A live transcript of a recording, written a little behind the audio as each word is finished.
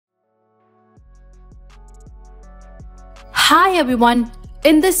Hi everyone,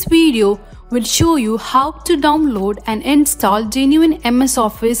 in this video we'll show you how to download and install genuine MS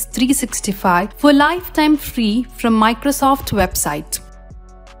Office 365 for lifetime free from Microsoft website.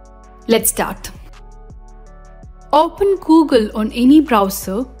 Let's start. Open Google on any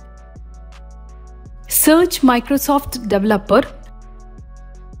browser, search Microsoft Developer.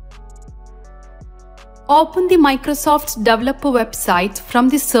 Open the Microsoft Developer website from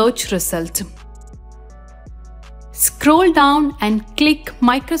the search result. Scroll down and click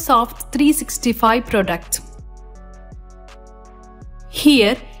Microsoft 365 product.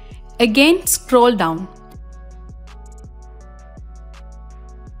 Here, again scroll down.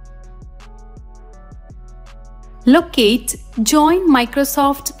 Locate Join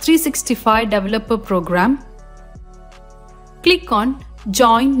Microsoft 365 Developer Program. Click on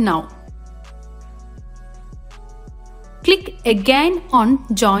Join Now. Click again on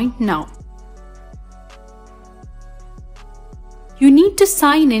Join Now. You need to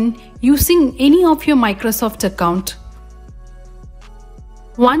sign in using any of your Microsoft account.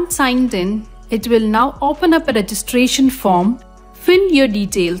 Once signed in, it will now open up a registration form. Fill your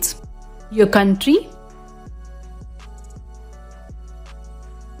details, your country,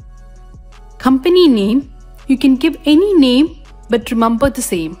 company name. You can give any name, but remember the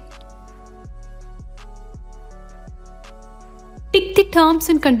same. Tick the terms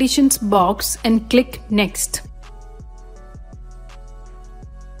and conditions box and click Next.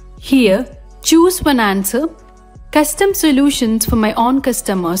 Here, choose one answer, custom solutions for my own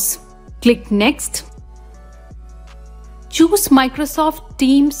customers. Click Next. Choose Microsoft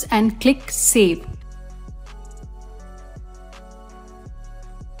Teams and click Save.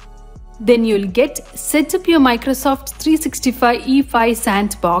 Then you'll get Set up your Microsoft 365 E5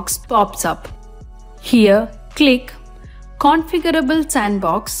 Sandbox pops up. Here, click Configurable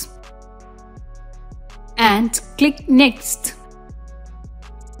Sandbox and click Next.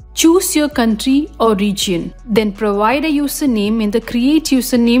 Choose your country or region, then provide a username in the Create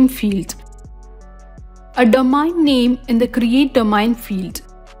Username field, a domain name in the Create Domain field.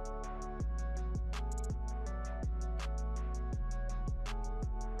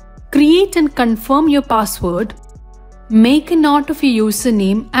 Create and confirm your password. Make a note of your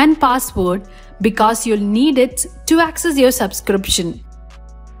username and password because you'll need it to access your subscription.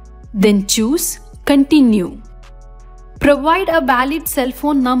 Then choose Continue. Provide a valid cell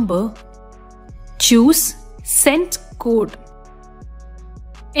phone number. Choose Send Code.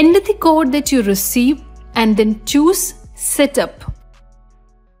 Enter the code that you receive and then choose Setup.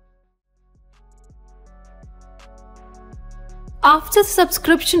 After the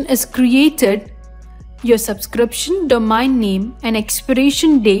subscription is created, your subscription domain name and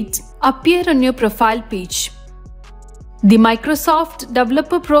expiration date appear on your profile page. The Microsoft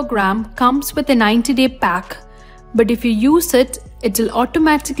Developer Program comes with a 90-day pack. But if you use it, it will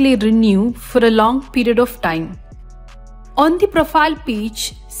automatically renew for a long period of time. On the profile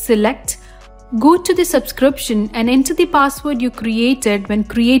page, select Go to the subscription and enter the password you created when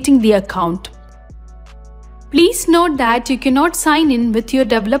creating the account. Please note that you cannot sign in with your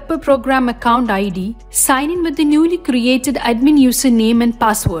Developer Program account ID. Sign in with the newly created admin username and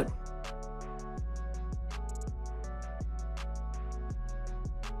password.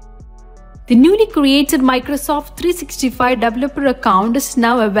 The newly created Microsoft 365 Developer account is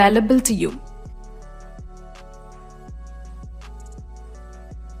now available to you.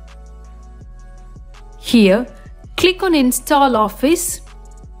 Here, click on Install Office.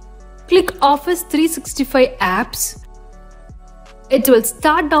 Click Office 365 Apps. It will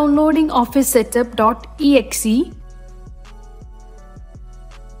start downloading OfficeSetup.exe.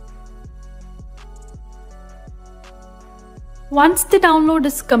 Once the download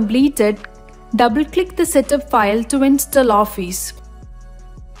is completed, double-click the setup file to install Office.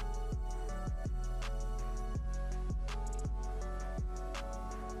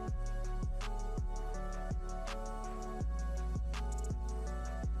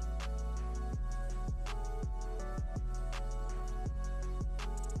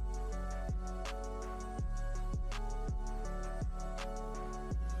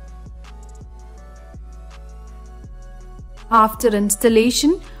 After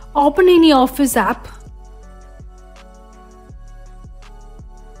installation, open any Office app.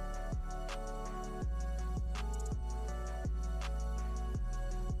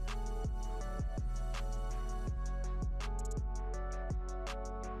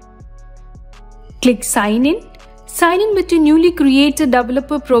 Click Sign in. Sign in with your newly created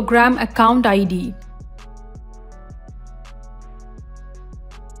Developer Program account ID.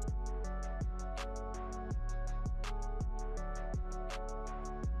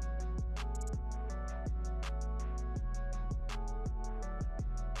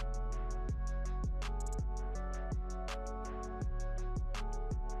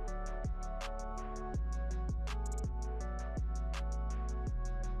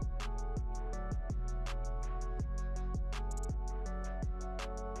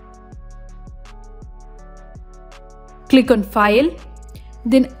 Click on File,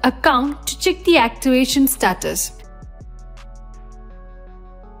 then Account to check the activation status.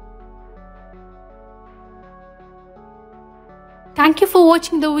 Thank you for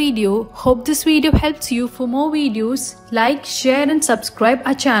watching the video. Hope this video helps you. For more videos, like, share and subscribe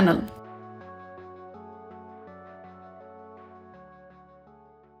our channel.